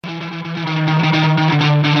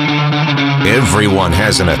Everyone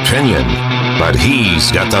has an opinion, but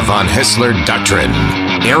he's got the VonHaessler Doctrine.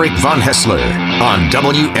 Eric VonHaessler on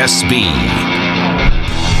WSB.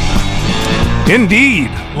 Indeed,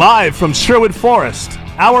 live from Sherwood Forest.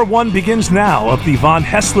 Hour 1 begins now of the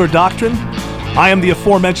VonHaessler Doctrine. I am the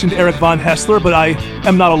aforementioned Eric VonHaessler, but I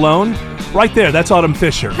am not alone. Right there, that's Autumn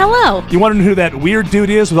Fisher. Hello. You want to know who that weird dude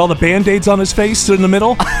is with all the Band-Aids on his face in the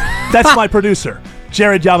middle? That's my producer,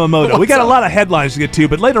 Jared Yamamoto. We got a lot of headlines to get to,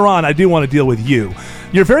 but later on, I do want to deal with you.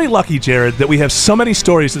 You're very lucky, Jared, that we have so many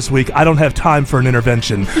stories this week, I don't have time for an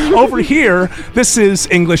intervention. Over here, this is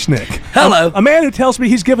English Nick. Hello. A man who tells me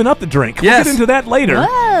he's given up the drink. Yes. We'll get into that later.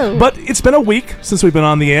 Whoa. But it's been a week since we've been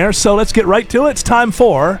on the air, so let's get right to it. It's time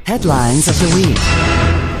for Headlines of the Week.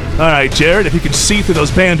 All right, Jared, if you can see through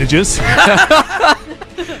those bandages,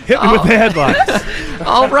 hit me with the headlines.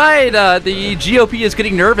 All right, the GOP is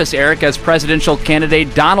getting nervous, Eric, as presidential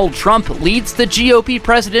candidate Donald Trump leads the GOP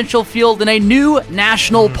presidential field in a new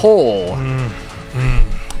national poll.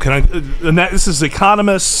 This is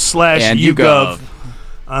Economist / And YouGov.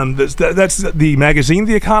 That's the magazine,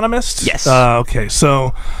 The Economist? Yes. Okay,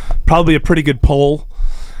 so probably a pretty good poll.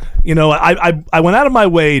 You know, I went out of my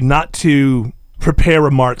way not to prepare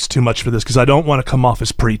remarks too much for this because I don't want to come off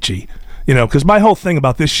as preachy. You know, because my whole thing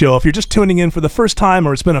about this show, if you're just tuning in for the first time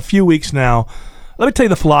or it's been a few weeks now, let me tell you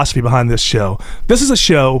the philosophy behind this show. This is a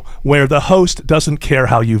show where the host doesn't care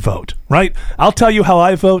how you vote, right? I'll tell you how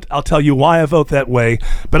I vote. I'll tell you why I vote that way,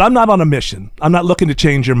 but I'm not on a mission. I'm not looking to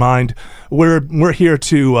change your mind. We're here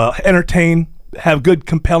to entertain, have good,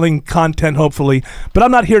 compelling content, hopefully, but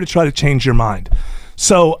I'm not here to try to change your mind.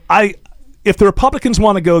 So if the Republicans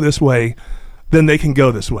want to go this way, then they can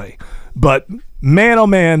go this way. But man, oh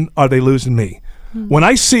man, are they losing me. When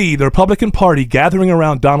I see the Republican Party gathering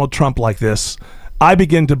around Donald Trump like this, I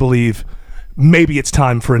begin to believe maybe it's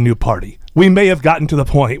time for a new party. We may have gotten to the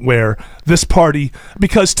point where this party,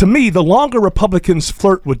 because to me, the longer Republicans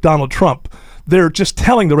flirt with Donald Trump, they're just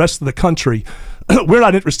telling the rest of the country, we're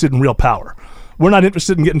not interested in real power. We're not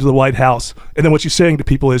interested in getting to the White House. And then what you're saying to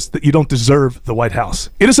people is that you don't deserve the White House.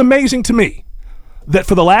 It is amazing to me that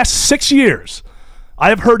for the last 6 years, I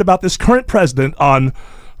have heard about this current president on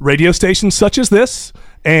radio stations such as this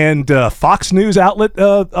and Fox News outlet,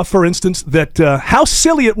 for instance, that how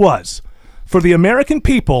silly it was for the American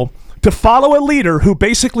people to follow a leader who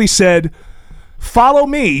basically said, follow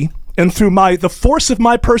me, and through the force of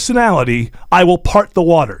my personality, I will part the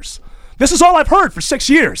waters. This is all I've heard for 6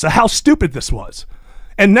 years, how stupid this was.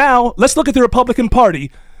 And now, let's look at the Republican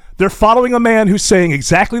Party. They're following a man who's saying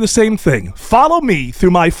exactly the same thing. Follow me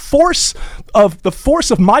through the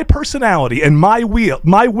force of my personality and my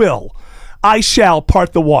will. I shall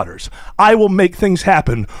part the waters. I will make things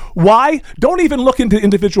happen. Why? Don't even look into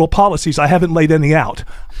individual policies. I haven't laid any out.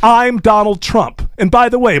 I'm Donald Trump. And by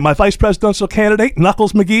the way, my vice presidential candidate,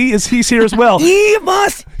 Knuckles McGee, he's here as well. Yeah,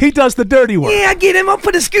 boss. He does the dirty work. Yeah, I get him. I'll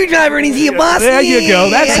put a screwdriver in his ear, boss. There you go.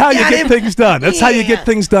 That's how you get things done. That's how you Yeah. get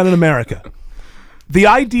things done in America. The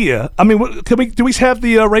idea, I mean, do we have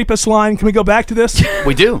the rapist line? Can we go back to this?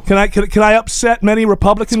 We do. Can I upset many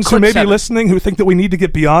Republicans who may be listening who think that we need to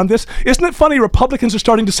get beyond this? Isn't it funny? Republicans are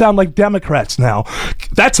starting to sound like Democrats now.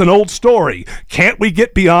 That's an old story. Can't we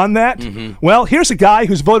get beyond that? Mm-hmm. Well, here's a guy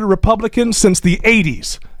who's voted Republican since the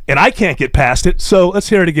 80s, and I can't get past it, so let's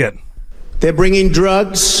hear it again. They're bringing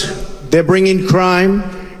drugs, they're bringing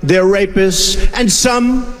crime, they're rapists, and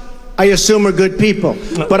some, I assume, are good people.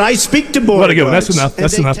 But I speak to boys. That's enough.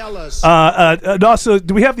 That's enough. And also,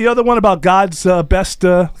 do we have the other one about God's best?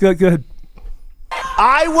 Go ahead.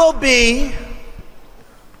 I will be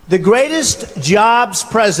the greatest jobs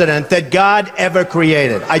president that God ever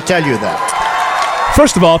created. I tell you that.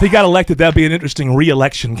 First of all, if he got elected, that'd be an interesting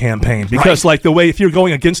re-election campaign because, like, the way if you're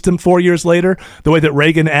going against him 4 years later, the way that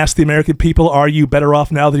Reagan asked the American people, "Are you better off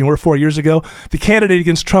now than you were 4 years ago?" The candidate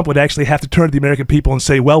against Trump would actually have to turn to the American people and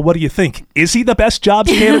say, "Well, what do you think? Is he the best jobs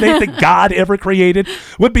candidate that God ever created?"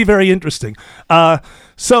 Would be very interesting.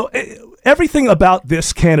 So everything about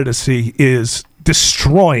this candidacy is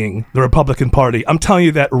destroying the Republican Party. I'm telling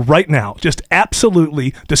you that right now, just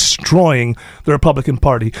absolutely destroying the Republican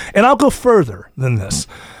Party. And I'll go further than this.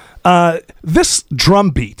 This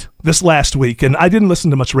drumbeat this last week, and I didn't listen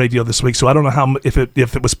to much radio this week, so I don't know if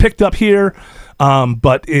it was picked up here,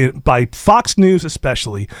 but by Fox News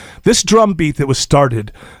especially, this drumbeat that was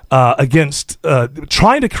started against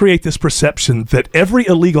trying to create this perception that every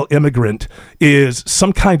illegal immigrant is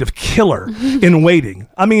some kind of killer in waiting.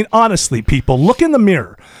 I mean, honestly, people, look in the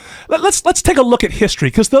mirror. let's take a look at history,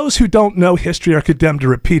 because those who don't know history are condemned to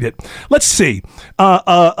repeat it. Let's see.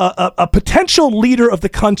 A potential leader of the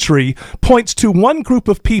country points to one group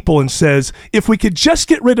of people and says, if we could just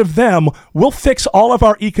get rid of them, we'll fix all of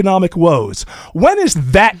our economic woes. When has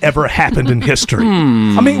that ever happened in history?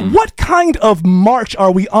 I mean, what kind of march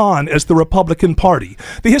are we on as the Republican Party?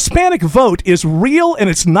 The Hispanic vote is real, and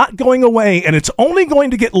it's not going away, and it's only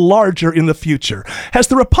going to get larger in the future. Has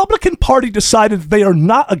the Republican Party decided that they are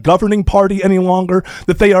not a governing party any longer,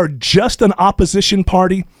 that they are just an opposition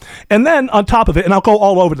party? And then on top of it, and I'll go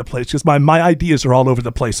all over the place because my ideas are all over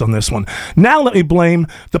the place on this one. Now let me blame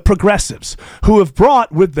the progressives, who have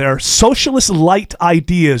brought with their socialist light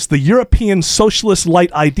ideas, the European socialist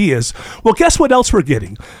light ideas. Well, guess what else we're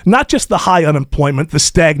getting? Not just the high unemployment, the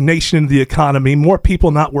stagnation in the economy, more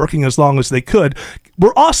people not working as long as they could.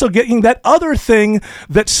 We're also getting that other thing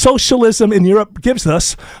that socialism in Europe gives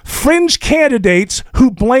us, fringe candidates who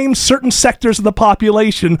blame certain sectors of the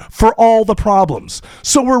population for all the problems.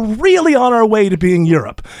 So we're really on our way to being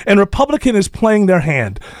Europe, and Republican is playing their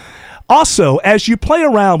hand. Also, as you play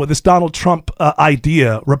around with this Donald Trump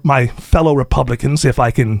idea, my fellow Republicans, if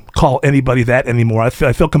I can call anybody that anymore, I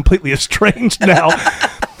feel completely estranged now.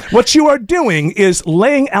 What you are doing is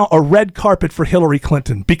laying out a red carpet for Hillary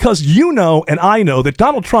Clinton, because you know and I know that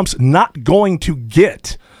Donald Trump's not going to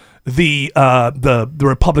get the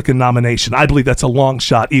Republican nomination. I believe that's a long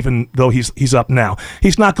shot, even though he's up now.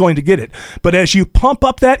 He's not going to get it. But as you pump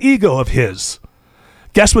up that ego of his,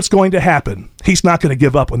 guess what's going to happen? He's not going to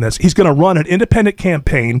give up on this. He's going to run an independent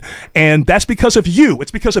campaign, and that's because of you.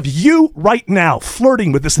 It's because of you right now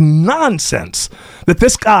flirting with this nonsense that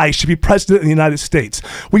this guy should be president of the United States.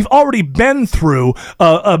 We've already been through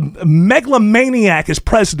a megalomaniac as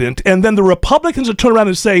president, and then the Republicans will turn around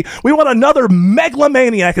and say, we want another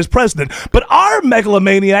megalomaniac as president, but our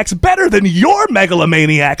megalomaniac's better than your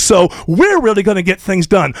megalomaniac, so we're really going to get things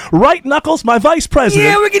done. Right, Knuckles, my vice president?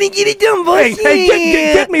 Yeah, we're going to get it done, boys. Hey,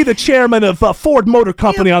 get me the chairman of Ford Motor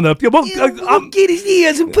Company on the... We'll get his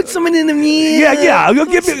ears and put some in him. Yeah.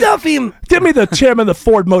 Stuff him. Give me the chairman of the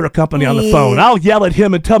Ford Motor Company on the phone. I'll yell at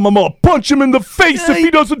him and tell him I'm going to punch him in the face if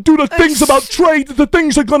he doesn't do the things about trade that the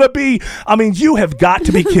things are going to be. I mean, you have got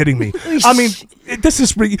to be kidding me. I mean, this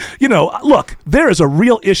is, look, there is a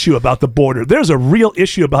real issue about the border. There's a real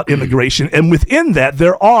issue about immigration. And within that,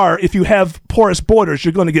 there are, if you have porous borders,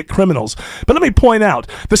 you're going to get criminals. But let me point out,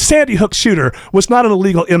 the Sandy Hook shooter was not an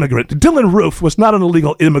illegal immigrant. Dylan Roof was not an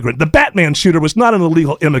illegal immigrant. The Batman shooter was not an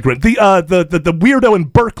illegal immigrant. The weirdo in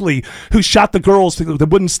Berkeley who shot the girls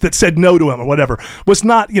that said no to him or whatever was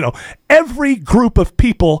not, every group of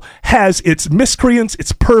people has its miscreants,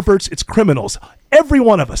 its perverts, its criminals. Every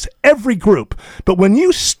one of us, every group. But when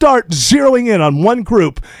you start zeroing in on one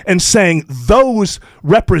group and saying those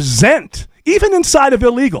represent, even inside of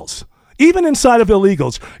illegals,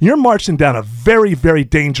 you're marching down a very, very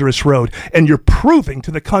dangerous road, and you're proving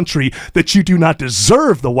to the country that you do not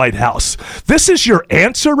deserve the White House. This is your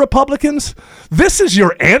answer, Republicans? This is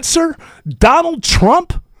your answer? Donald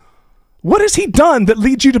Trump? What has he done that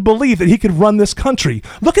leads you to believe that he could run this country?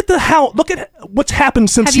 Look at what's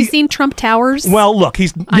happened since Have you seen Trump Towers? Well, look,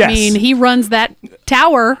 I mean, he runs that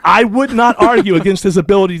tower. I would not argue against his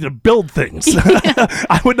ability to build things.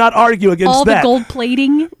 I would not argue against all that. The gold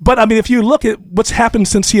plating. But I mean, if you look at what's happened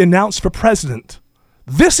since he announced for president,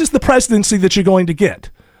 this is the presidency that you're going to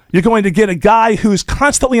get. You're going to get a guy who's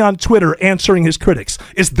constantly on Twitter answering his critics.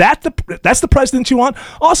 That's the president you want?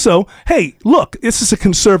 Also, hey, look, this is a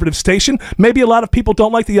conservative station. Maybe a lot of people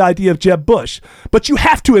don't like the idea of Jeb Bush, but you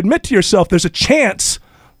have to admit to yourself there's a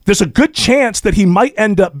good chance that he might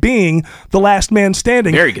end up being the last man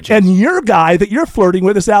standing. Very good chance. And your guy that you're flirting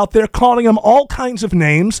with is out there calling him all kinds of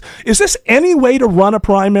names. Is this any way to run a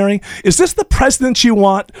primary? Is this the president you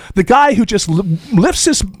want? The guy who just lifts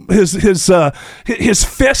his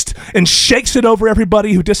fist and shakes it over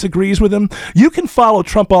everybody who disagrees with him? You can follow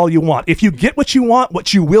Trump all you want. If you get what you want,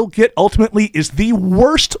 what you will get ultimately is the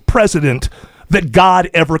worst president that God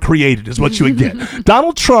ever created is what you would get.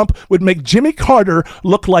 Donald Trump would make Jimmy Carter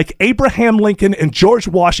look like Abraham Lincoln and George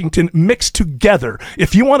Washington mixed together.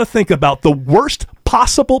 If you want to think about the worst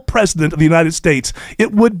possible president of the United States,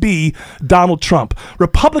 it would be Donald Trump.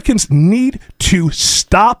 Republicans need to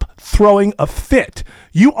stop throwing a fit.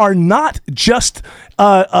 You are not just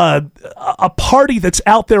a party that's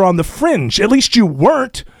out there on the fringe. At least you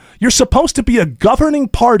weren't. You're supposed to be a governing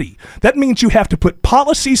party. That means you have to put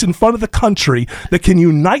policies in front of the country that can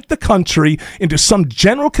unite the country into some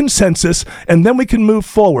general consensus, and then we can move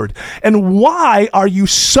forward. And why are you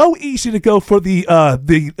so easy to go for the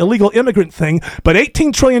illegal immigrant thing, but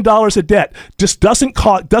 $18 trillion of debt just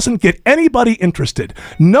doesn't get anybody interested?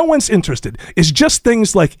 No one's interested. It's just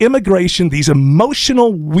things like immigration, these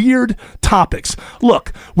emotional, weird topics.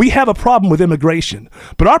 Look, we have a problem with immigration,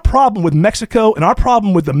 but our problem with Mexico and our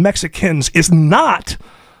problem with the Mexicans is not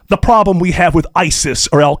the problem we have with ISIS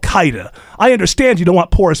or Al-Qaeda. I understand you don't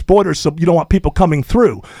want porous borders, so you don't want people coming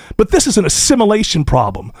through. But this is an assimilation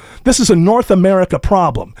problem. This is a North America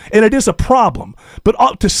problem, and it is a problem.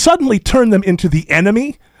 But to suddenly turn them into the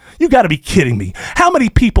enemy, you got to be kidding me. How many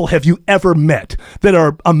people have you ever met that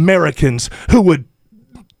are Americans who would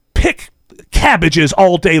pick cabbages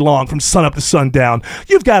all day long from sun up to sundown?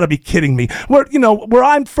 You've got to be kidding me. Where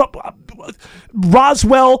I'm from,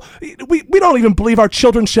 Roswell, we don't even believe our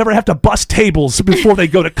children should ever have to bus tables before they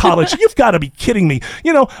go to college. You've got to be kidding me.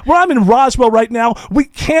 Where I'm in Roswell right now,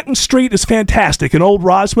 Canton Street is fantastic in old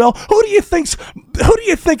Roswell. Who do you think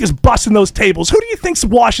is bussing those tables? Who do you think's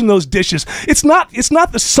washing those dishes? It's not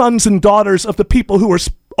the sons and daughters of the people who are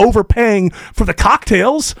overpaying for the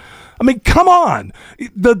cocktails. I mean, come on.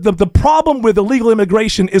 The problem with illegal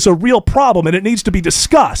immigration is a real problem, and it needs to be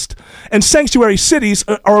discussed. And sanctuary cities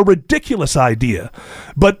are a ridiculous idea.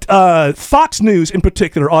 But Fox News, in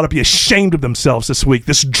particular, ought to be ashamed of themselves this week.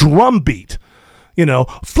 This drumbeat.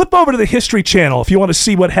 Flip over to the History Channel if you want to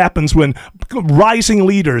see what happens when rising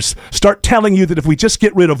leaders start telling you that if we just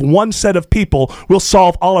get rid of one set of people, we'll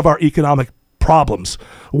solve all of our economic problems.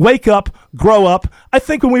 Wake up, grow up. I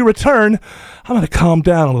think when we return, I'm going to calm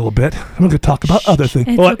down a little bit. I'm going to talk about other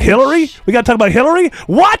things. What, okay. Hillary? We got to talk about Hillary?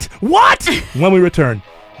 What? When we return.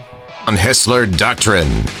 VonHaessler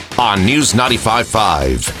Doctrine on News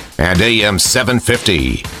 95.5 and AM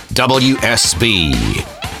 750 WSB.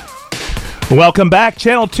 Welcome back.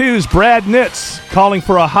 Channel 2's Brad Nitz calling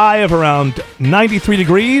for a high of around 93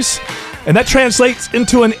 degrees. And that translates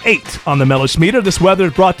into an 8 on the Mellish meter. This weather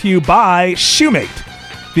is brought to you by Shoemate,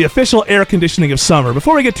 the official air conditioning of summer.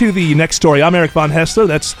 Before we get to the next story, I'm Eric VonHaessler.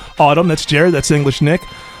 That's Autumn. That's Jared. That's English Nick.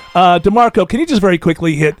 DeMarco, can you just very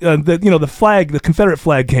quickly hit the flag, the Confederate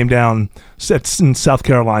flag came down in South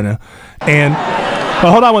Carolina. And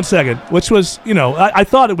hold on one second, which was, I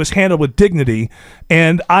thought it was handled with dignity,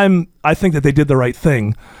 and I think that they did the right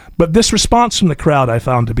thing. But this response from the crowd I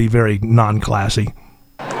found to be very non-classy.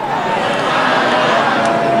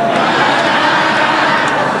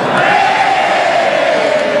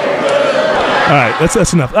 All right,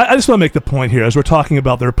 that's enough. I just want to make the point here, as we're talking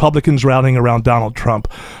about the Republicans rallying around Donald Trump,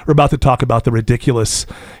 we're about to talk about the ridiculous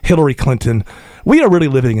Hillary Clinton. We are really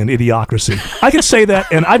living in idiocracy. I can say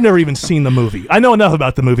that, and I've never even seen the movie. I know enough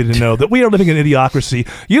about the movie to know that we are living in idiocracy.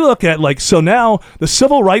 You look at, so now the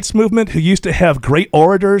civil rights movement, who used to have great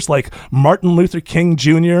orators like Martin Luther King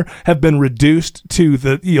Jr., have been reduced to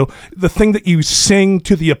the thing that you sing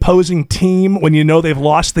to the opposing team when you know they've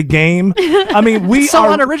lost the game. I mean, we so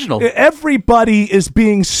are unoriginal. Everybody is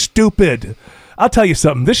being stupid. I'll tell you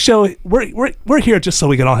something. This show, we're here just so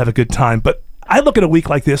we can all have a good time. But I look at a week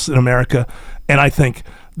like this in America, and I think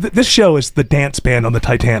this show is the dance band on the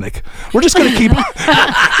Titanic. We're just going to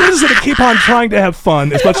keep on trying to have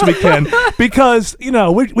fun as much as we can, because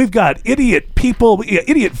we've got idiot people,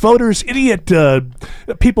 idiot voters, idiot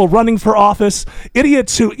people running for office,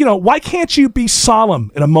 idiots who why can't you be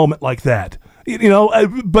solemn in a moment like that?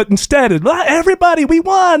 But instead, everybody, we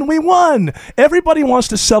won. Everybody wants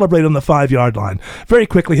to celebrate on the 5-yard line. Very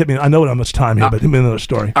quickly, hit me. I know we don't have much time here, but hit me another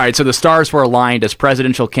story. All right, so the stars were aligned as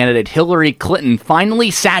presidential candidate Hillary Clinton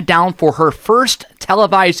finally sat down for her first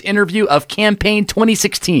televised interview of campaign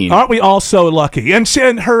 2016. Aren't we all so lucky? And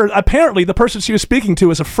apparently, the person she was speaking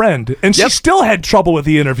to is a friend, and she still had trouble with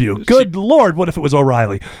the interview. Good Lord, what if it was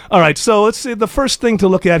O'Reilly? All right, so let's see. The first thing to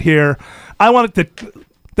look at here,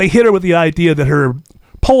 they hit her with the idea that her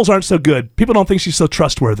polls aren't so good. People don't think she's so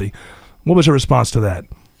trustworthy. What was her response to that?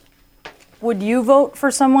 Would you vote for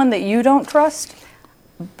someone that you don't trust?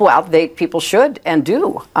 Well, people should and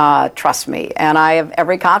do trust me. And I have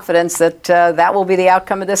every confidence that that will be the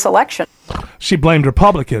outcome of this election. She blamed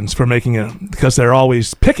Republicans for making it because they're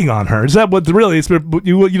always picking on her. Is that what really is?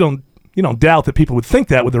 You don't doubt that people would think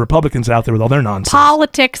that with the Republicans out there with all their nonsense.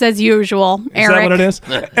 Politics as usual, Eric. Is that what it is?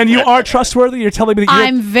 And you are trustworthy? You're telling me that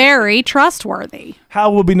I'm very trustworthy.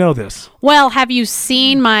 How would we know this? Well, have you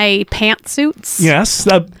seen my pantsuits? Yes.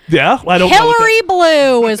 Yeah. I don't Hillary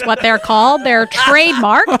Blue is what they're called. They're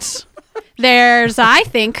trademarked. There's, I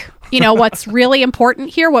think, what's really important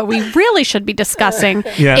here, what we really should be discussing,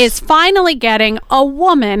 Yes. is finally getting a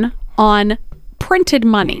woman on printed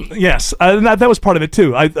money. Yes, that was part of it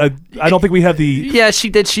too. I don't think we have the. Yeah, she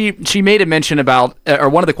did. She made a mention about, or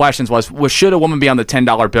one of the questions was should a woman be on the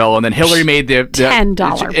 $10 bill? And then Hillary made the $10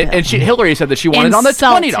 bill. and Hillary said that she wanted on the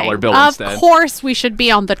 $20 bill instead. Of course, we should be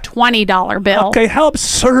on the $20 bill. Okay, how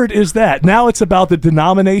absurd is that? Now it's about the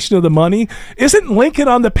denomination of the money. Isn't Lincoln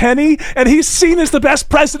on the penny? And he's seen as the best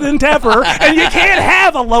president ever, and you can't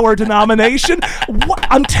have a lower denomination.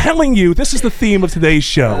 I'm telling you, this is the theme of today's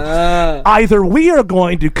show. Either we are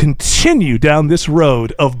going to continue down this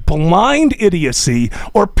road of blind idiocy,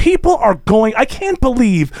 or people are going. I can't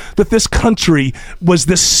believe that this country was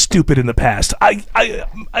this stupid in the past.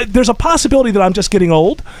 There's a possibility that I'm just getting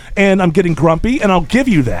old and I'm getting grumpy, and I'll give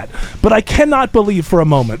you that. But I cannot believe for a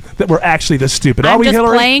moment that we're actually this stupid. Are I'm we, just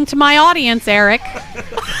Hillary? playing to my audience, Eric.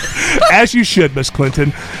 As you should, Miss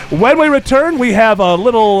Clinton. When we return, we have a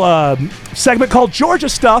little segment called Georgia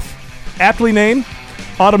Stuff, aptly named.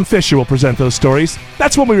 Autumn Fisher will present those stories.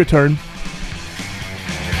 That's when we return.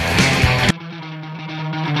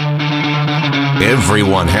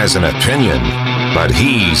 Everyone has an opinion, but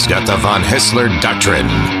he's got the VonHaessler Doctrine.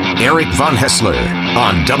 Eric VonHaessler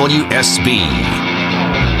on WSB.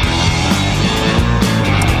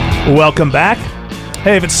 Welcome back.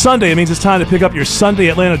 Hey, if it's Sunday, it means it's time to pick up your Sunday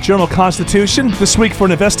Atlanta Journal-Constitution this week for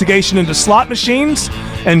an investigation into slot machines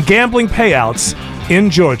and gambling payouts in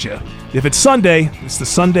Georgia. If it's Sunday, it's the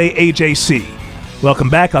Sunday AJC. Welcome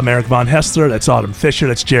back. I'm Eric VonHaessler. That's Autumn Fisher.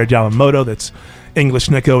 That's Jared Yamamoto. That's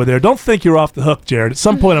English Nick over there. Don't think you're off the hook, Jared. At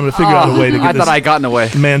some point, I'm going to figure out a way to get I thought I had gotten away.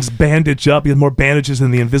 man's bandage up. He has more bandages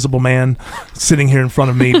than the Invisible Man sitting here in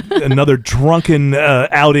front of me. Another drunken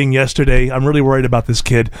outing yesterday. I'm really worried about this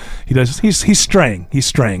kid. He's straying. He's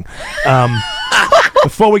straying.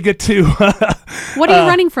 Before we get to What are you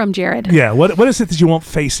running from, Jared? yeah, what is it that you won't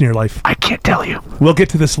face in your life? I can't tell you. We'll get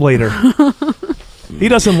to this later. He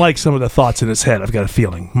doesn't like some of the thoughts in his head. I've got a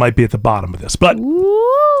feeling might be at the bottom of this, but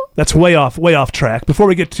that's way off track. Before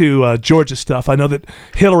we get to Georgia stuff, I know that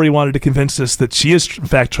Hillary wanted to convince us that she is in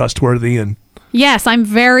fact trustworthy, and Yes, I'm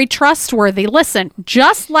very trustworthy. Listen,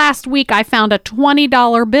 just last week I found a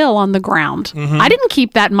 $20 bill on the ground. I didn't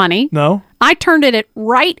keep that money. no. I turned it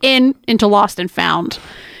right into Lost and Found.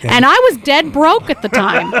 And I was dead broke at the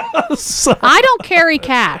time. I don't carry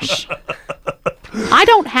cash. I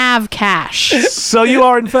don't have cash. So you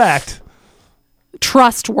are in fact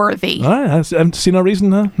Trustworthy. all right. I see no reason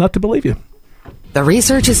not to believe you. The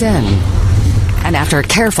research is in, and after a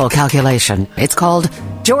careful calculation, it's called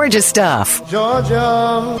Georgia Stuff.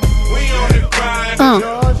 Georgia, we on the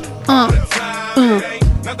grind.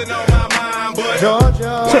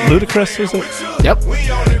 Georgia, Is that ludicrous? Is it? Yep. we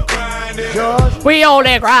on the grind. We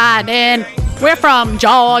only grinding. We're from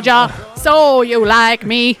Georgia. So you like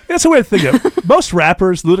me. It's a weird thing. Most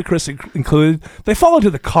rappers, Ludacris included, they fall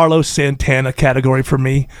into the Carlos Santana category for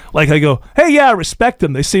me. Like I go, hey, yeah, I respect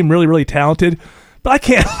them. They seem really, really talented. But I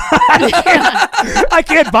can't. I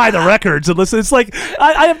can't buy the records and listen. It's like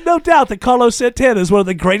I have no doubt that Carlos Santana is one of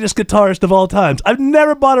the greatest guitarists of all times. I've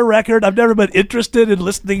never bought a record. I've never been interested in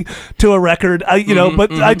listening to a record. I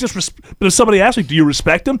just. But if somebody asks me, "Do you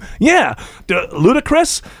respect him?" Yeah.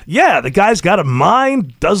 Ludacris? Yeah. The guy's got a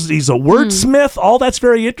mind. He's a wordsmith? All that's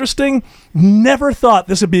very interesting. Never thought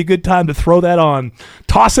this would be a good time to throw that on.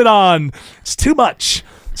 Toss it on. It's too much.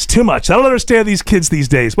 It's too much. I don't understand these kids these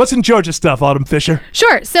days. What's in Georgia stuff, Autumn Fisher?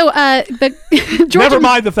 Sure. So the Georgia. Never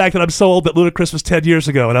mind the fact that I'm so old that Ludacris was 10 years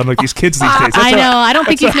ago, and I'm like these kids these days. That's I all know. right. I don't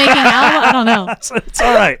think he's making an album. I don't know. It's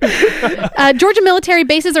all right. Georgia military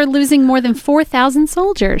bases are losing more than 4,000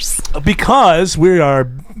 soldiers. Because we are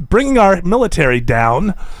bringing our military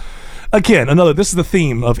down. Again, this is the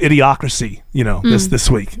theme of idiocracy,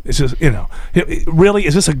 this week. It's just, really,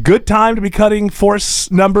 is this a good time to be cutting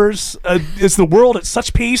force numbers? Is the world at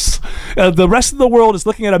such peace? The rest of the world is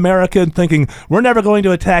looking at America and thinking, we're never going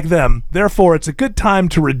to attack them. Therefore, it's a good time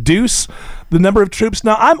to reduce the number of troops.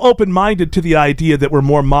 Now, I'm open-minded to the idea that we're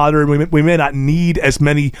more modern. We may not need as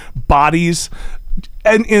many bodies.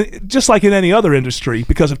 And just like in any other industry,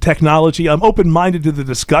 because of technology, I'm open-minded to the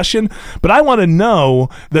discussion. But I want to know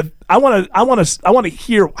that I want to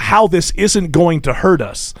hear how this isn't going to hurt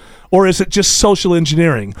us, or is it just social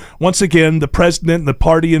engineering? Once again, the president and the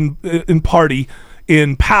party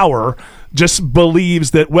in power just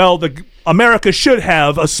believes that America should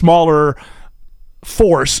have a smaller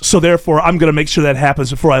force, so therefore I'm going to make sure that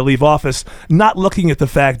happens before I leave office, not looking at the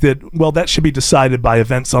fact that, that should be decided by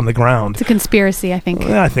events on the ground. It's a conspiracy, I think.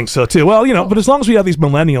 Yeah, I think so too. Well, but as long as we have these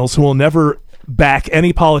millennials who will never back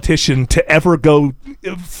any politician to ever go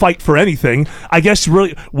fight for anything. I guess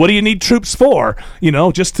really, what do you need troops for?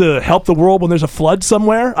 Just to help the world when there's a flood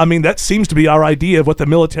somewhere? I mean, that seems to be our idea of what the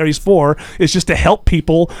military's for, is just to help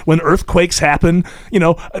people when earthquakes happen.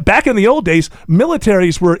 Back in the old days,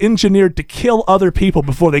 militaries were engineered to kill other people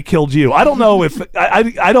before they killed you. I don't know if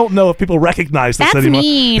I don't know if people recognize this That's anymore.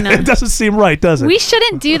 mean. It doesn't seem right, does it? We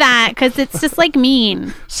shouldn't do that because it's just like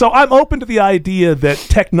mean. So I'm open to the idea that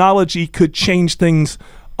technology could change things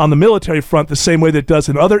on the military front the same way that it does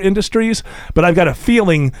in other industries, but I've got a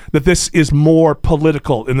feeling that this is more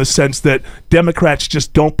political in the sense that Democrats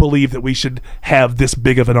just don't believe that we should have this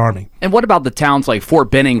big of an army. And what about the towns like Fort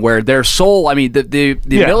Benning, where their sole, the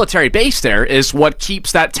military base there is what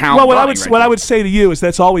keeps that town running? Well, what I would say to you is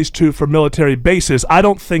that's always true for military bases. I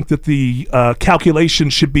don't think that the calculation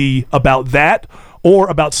should be about that or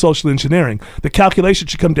about social engineering. The calculation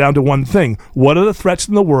should come down to one thing: what are the threats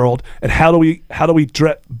in the world, and how do we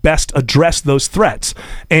best address those threats?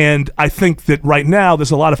 And I think that right now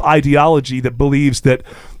there's a lot of ideology that believes that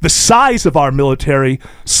the size of our military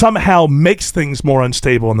somehow makes things more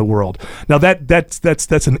unstable in the world. Now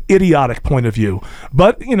that's an idiotic point of view.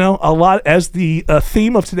 But a lot, as the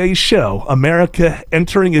theme of today's show, America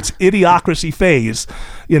entering its idiocracy phase.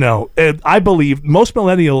 And I believe most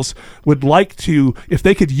millennials would like to, if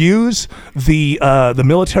they could use the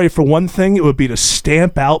military for one thing, it would be to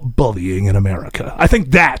stamp out bullying in America. I think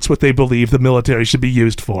that's what they believe the military should be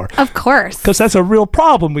used for. Of course. Because that's a real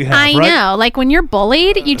problem we have, I right? know. Like when you're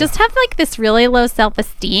bullied, you just have like this really low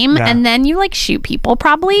self-esteem, and then you like shoot people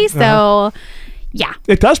probably. So yeah.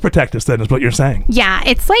 It does protect us then, is what you're saying. Yeah,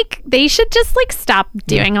 it's like they should just like stop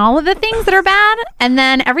doing all of the things that are bad, and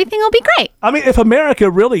then everything will be great. I mean, if America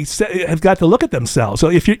really has got to look at themselves, so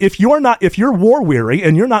if you're war weary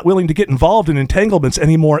and you're not willing to get involved in entanglements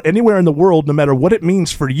anymore anywhere in the world, no matter what it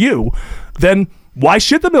means for you, then why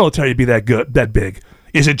should the military be that big?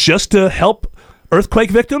 Is it just to help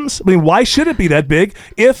earthquake victims? I mean, why should it be that big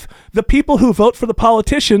if the people who vote for the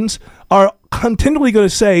politicians are continually going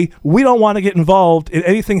to say, we don't want to get involved in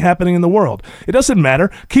anything happening in the world? It doesn't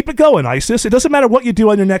matter. Keep it going, ISIS. It doesn't matter what you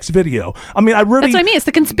do on your next video. I mean, that's what I mean. It's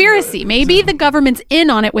the conspiracy. Maybe the government's in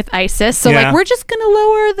on it with ISIS. So like, we're just going to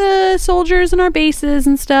lower the soldiers in our bases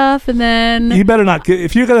and stuff. And then you better not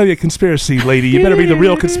if you're going to be a conspiracy lady, you better be the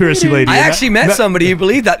real conspiracy lady. I actually met somebody who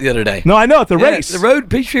believed that the other day. No, I know, at the race. The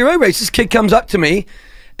Peachtree Road race. This kid comes up to me,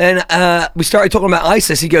 and we started talking about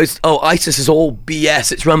ISIS. He goes, "Oh, ISIS is all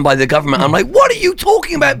BS. It's run by the government." I'm like, "What are you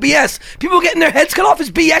talking about, BS? People getting their heads cut off is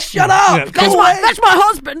BS. Shut up. Yeah, that's my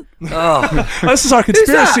husband." Oh. This is our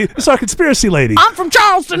conspiracy. This is our conspiracy lady. I'm from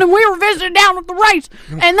Charleston, and we were visiting down at the race,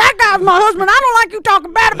 and that guy's my husband. I don't like you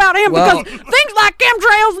talking bad about him because things like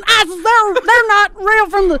chemtrails and ISIS, they're not real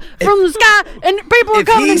from the sky, and people are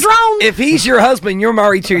coming in drones. If he's your husband, you're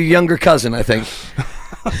married to your younger cousin, I think.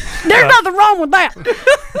 There's nothing wrong with that.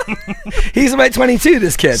 He's about 22,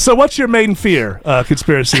 this kid. So what's your main fear,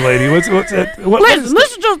 conspiracy lady? Listen,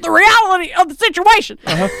 this is just the reality of the situation.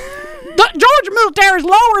 The Georgia military is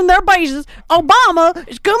lowering their bases. Obama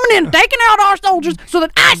is coming in, taking out our soldiers so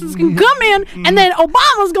that ISIS can come in, and then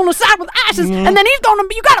Obama's going to side with ISIS, and then he's going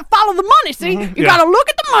to. You got to follow the money. See, you got to look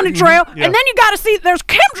at the money trail, and then you got to see there's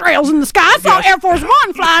chemtrails in the sky. I saw Air Force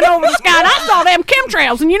One flying over the sky, and I saw them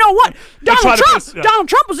chemtrails. And you know what? Donald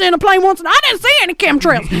Trump was in a plane once, and I didn't see any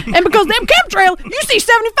chemtrails. And because them chemtrails, you see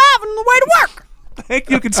 75 on the way to work. Thank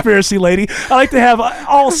you, conspiracy lady. I like to have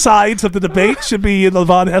all sides of the debate should be in the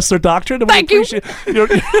VonHaessler doctrine. Thank you.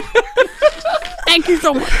 Thank you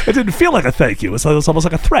so much. It didn't feel like a thank you. It's almost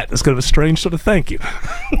like a threat. It's kind of a strange sort of thank you.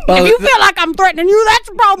 If you feel like I'm threatening you, that's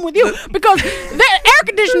a problem with you. Because the air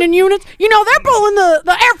conditioning units, they're pulling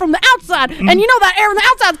the air from the outside. And that air on the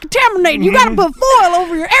outside is contaminated. You got to put foil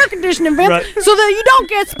over your air conditioning vents so that you don't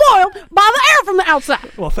get spoiled by the air from the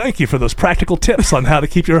outside. Well, thank you for those practical tips on how to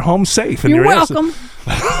keep your home safe. And You're welcome.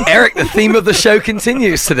 Eric, the theme of the show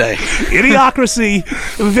continues today. Idiocracy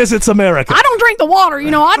visits America. I don't drink the water,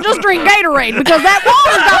 I just drink Gatorade because that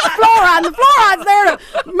water's got the fluoride, and the fluoride's there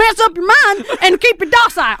to mess up your mind and keep you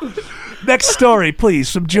docile. Next story, please,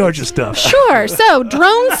 some Georgia stuff. Sure. So,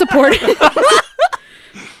 drone support.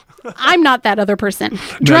 I'm not that other person.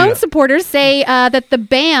 Drone supporters say that the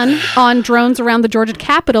ban on drones around the Georgia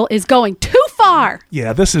Capitol is going too far.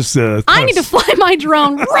 Yeah, this is... I need to fly my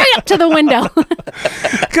drone right up to the window.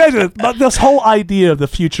 Guys, this whole idea of the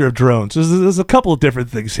future of drones, there's a couple of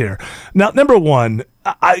different things here. Now, number one,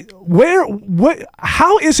 how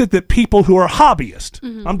is it that people who are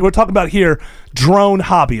hobbyists, we're talking about here drone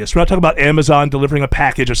hobbyists, we're not talking about Amazon delivering a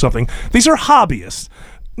package or something. These are hobbyists.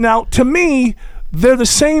 Now, to me, they're the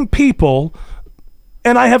same people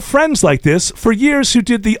And I have friends like this for years who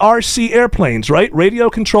did the RC airplanes, right?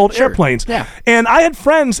 Radio-controlled airplanes. Yeah. And I had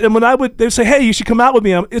friends, and when they'd say, hey, you should come out with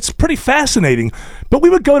me. It's pretty fascinating. But we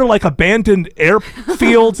would go to like abandoned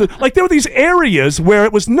airfields. Like there were these areas where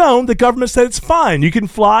it was known, the government said it's fine. You can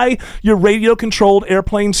fly your radio-controlled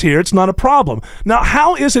airplanes here. It's not a problem. Now,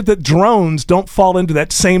 how is it that drones don't fall into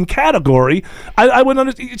that same category? I wouldn't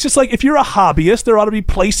understand. It's just like if you're a hobbyist, there ought to be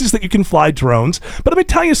places that you can fly drones. But let me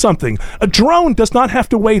tell you something. A drone does not have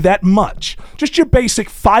to weigh that much. Just your basic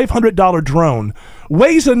 $500 drone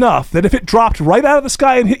weighs enough that if it dropped right out of the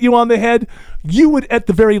sky and hit you on the head, you would at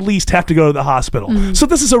the very least have to go to the hospital. So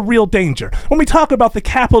this is a real danger. When we talk about the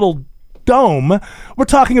Capitol Dome, we're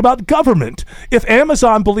talking about government. If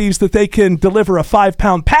Amazon believes that they can deliver a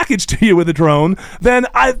 5-pound package to you with a drone, then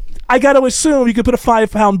I got to assume you could put a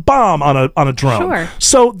 5-pound bomb on a drone. Sure.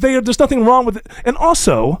 So there's nothing wrong with it. And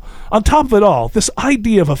also, on top of it all, this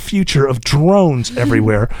idea of a future of drones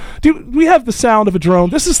everywhere. Do we have the sound of a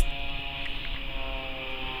drone? This is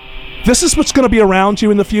what's going to be around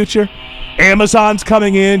you in the future. Amazon's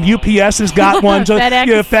coming in. UPS has got one. FedEx.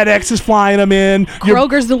 FedEx is flying them in.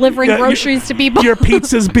 Kroger's delivering groceries to people. Your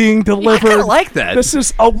pizza's being delivered. I kind of like that. This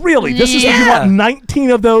is really. This is you want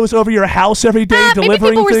 19 of those over your house every day delivering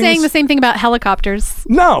maybe people were things? saying the same thing about helicopters.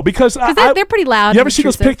 No, because they're pretty loud. You ever see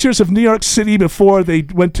those pictures of New York City before they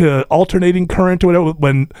went to alternating current or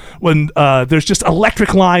whatever? When there's just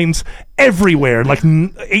electric lines everywhere, like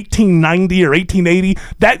 1890 or 1880.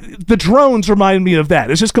 That the drones remind me of that.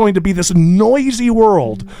 It's just going to be this noisy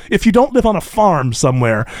world. If you don't live on a farm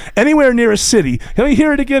somewhere, anywhere near a city, can we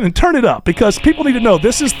hear it again and turn it up? Because people need to know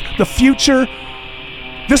this is the future.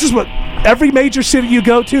 This is what every major city you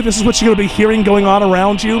go to, this is what you're going to be hearing going on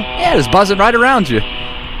around you. Yeah, it's buzzing right around you.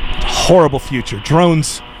 Horrible future.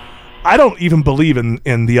 Drones. I don't even believe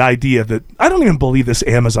in the idea that, I don't even believe this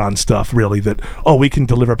Amazon stuff, really, that, we can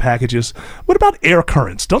deliver packages. What about air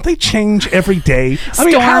currents? Don't they change every day?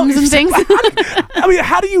 Storms and things?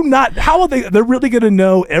 How do you not, how are they're really going to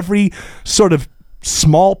know every sort of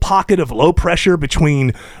small pocket of low pressure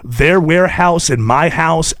between their warehouse and my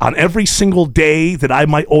house on every single day that I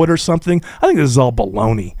might order something? I think this is all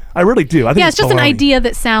baloney. I really do. I think it's just baloney. an idea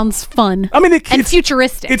that sounds fun. And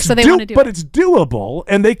futuristic, so they want to do but it. It's doable,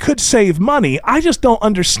 and they could save money. I just don't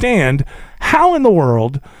understand how in the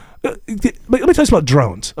world. Let me tell you about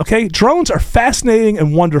drones, okay? Drones are fascinating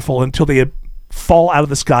and wonderful until they fall out of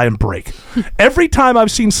the sky and break. Every time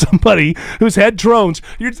I've seen somebody who's had drones,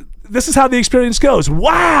 this is how the experience goes.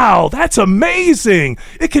 Wow, that's amazing.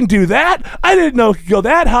 It can do that. I didn't know it could go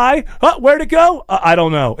that high. Where'd it go? I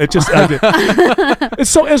don't know. It just...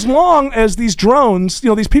 So as long as these drones,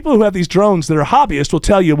 these people who have these drones that are hobbyists will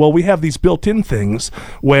tell you, well, we have these built-in things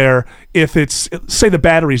where if it's, say the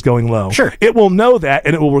battery's going low, sure, it will know that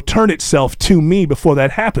and it will return itself to me before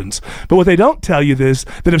that happens. But what they don't tell you is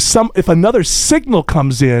that if another signal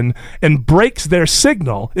comes in and breaks their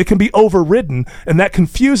signal, it can be overridden, and that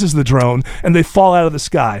confuses the drone and they fall out of the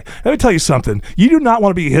sky. Let me tell you something. You do not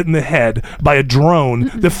want to be hit in the head by a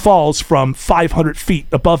drone that falls from 500 feet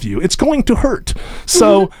above you. It's going to hurt.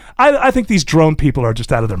 So I think these drone people are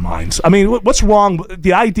just out of their minds. I mean, what's wrong with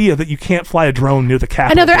the idea that you can't fly a drone near the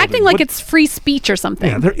Capitol? I know, they're building? acting like it's free speech or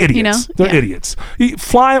something. Yeah, they're idiots. They're idiots. You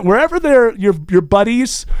fly wherever your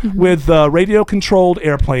buddies with radio-controlled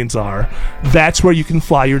airplanes are. That's where you can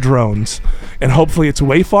fly your drones. And hopefully it's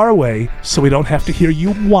way far away so we don't have to hear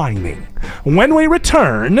you whining. When we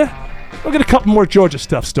return, we'll get a couple more Georgia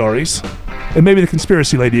stuff stories. And maybe the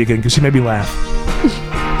conspiracy lady again, because she made me laugh.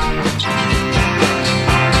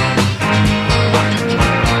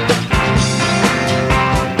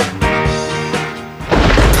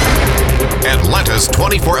 Atlanta's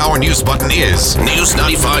 24-hour news button is News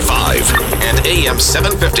 95.5 and AM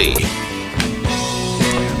 750.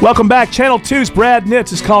 Welcome back. Channel 2's Brad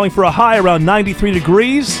Nitz is calling for a high around 93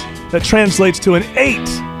 degrees. That translates to an 8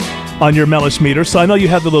 on your Mellish meter. So I know you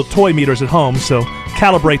have the little toy meters at home, so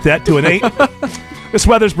calibrate that to an 8. This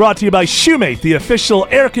weather's brought to you by Shoemate, the official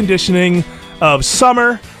air conditioning of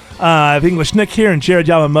summer. I have English Nick here and Jared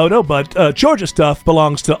Yamamoto, but Georgia stuff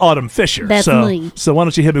belongs to Autumn Fisher. That's me. So why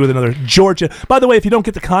don't you hit me with another Georgia? By the way, if you don't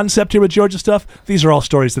get the concept here with Georgia stuff, these are all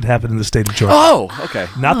stories that happen in the state of Georgia. Oh, okay.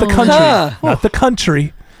 Not the country. Not the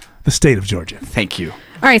country. The state of Georgia. Thank you.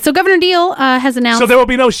 All right, so Governor Deal has announced... So there will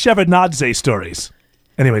be no Shevardnadze stories.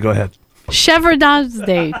 Anyway, go ahead.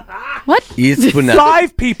 Shevardnadze. What?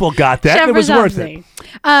 5 people got that. It was worth it.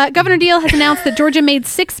 Governor Deal has announced that Georgia made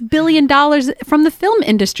 $6 billion from the film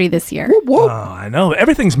industry this year. Oh, I know.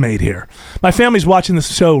 Everything's made here. My family's watching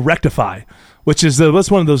this show, Rectify, which is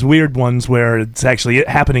that's one of those weird ones where it's actually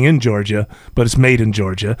happening in Georgia, but it's made in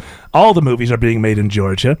Georgia. All the movies are being made in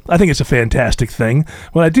Georgia. I think it's a fantastic thing.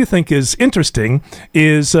 What I do think is interesting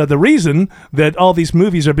is the reason that all these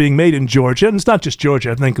movies are being made in Georgia, and it's not just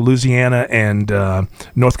Georgia. I think Louisiana and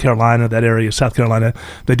North Carolina, that area, South Carolina,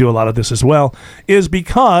 they do a lot of this as well, is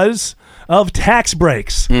because of tax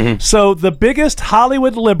breaks. So the biggest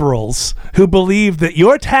Hollywood liberals who believe that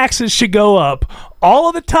your taxes should go up all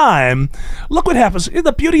of the time, look what happens.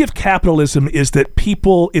 The beauty of capitalism is that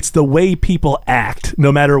it's the way people act,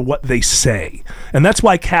 no matter what they say. And that's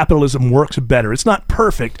why capitalism works better. It's not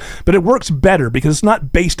perfect, but it works better because it's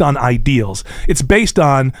not based on ideals. It's based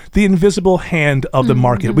on the invisible hand of the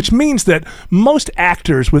market, which means that most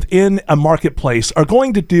actors within a marketplace are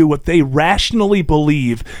going to do what they rationally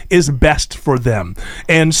believe is best for them.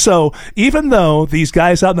 And so even though these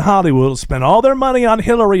guys out in Hollywood will spend all their money on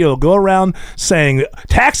Hillary, will go around saying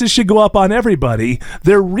taxes should go up on everybody,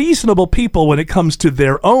 they're reasonable people when it comes to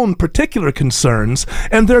their own particular concerns,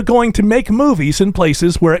 and they're going to make movies in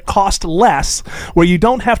places where it costs less, where you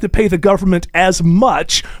don't have to pay the government as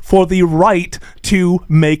much for the right to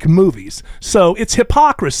make movies. So it's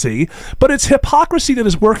hypocrisy, but it's hypocrisy that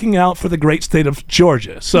is working out for the great state of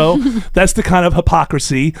Georgia. So that's the kind of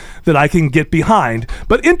hypocrisy that I can get behind.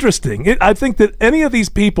 But interesting, I think that any of these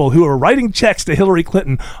people who are writing checks to Hillary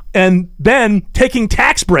Clinton and then taking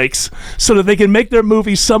tax breaks so that they can make their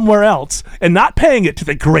movies somewhere else and not paying it to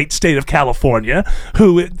the great state of California,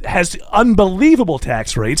 who has unbelievable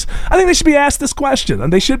tax rates, I think they should be asked this question,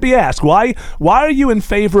 and they should be asked, why are you in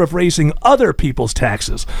favor of raising other people's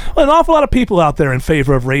taxes? Well, an awful lot of people out there in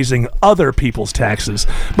favor of raising other people's taxes,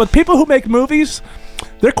 but people who make movies,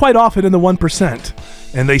 they're quite often in the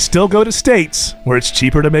 1%, and they still go to states where it's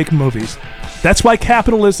cheaper to make movies. That's why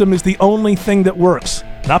capitalism is the only thing that works.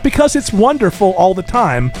 Not because it's wonderful all the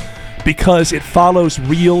time, because it follows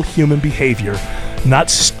real human behavior,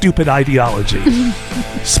 not stupid ideology.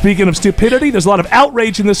 Speaking of stupidity, there's a lot of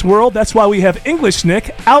outrage in this world. That's why we have English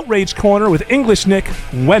Nick, Outrage Corner with English Nick,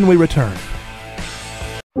 when we return.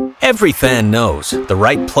 Every fan knows the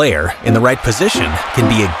right player in the right position can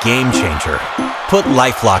be a game changer. Put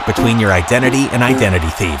LifeLock between your identity and identity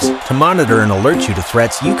thieves to monitor and alert you to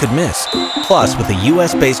threats you could miss. Plus, with a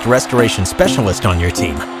U.S.-based restoration specialist on your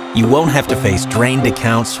team, you won't have to face drained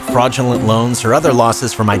accounts, fraudulent loans, or other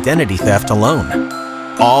losses from identity theft alone.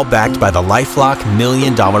 All backed by the LifeLock $1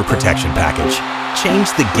 Million Protection Package.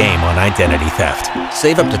 Change the game on identity theft.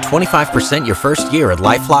 Save up to 25% your first year at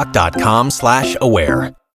LifeLock.com/aware.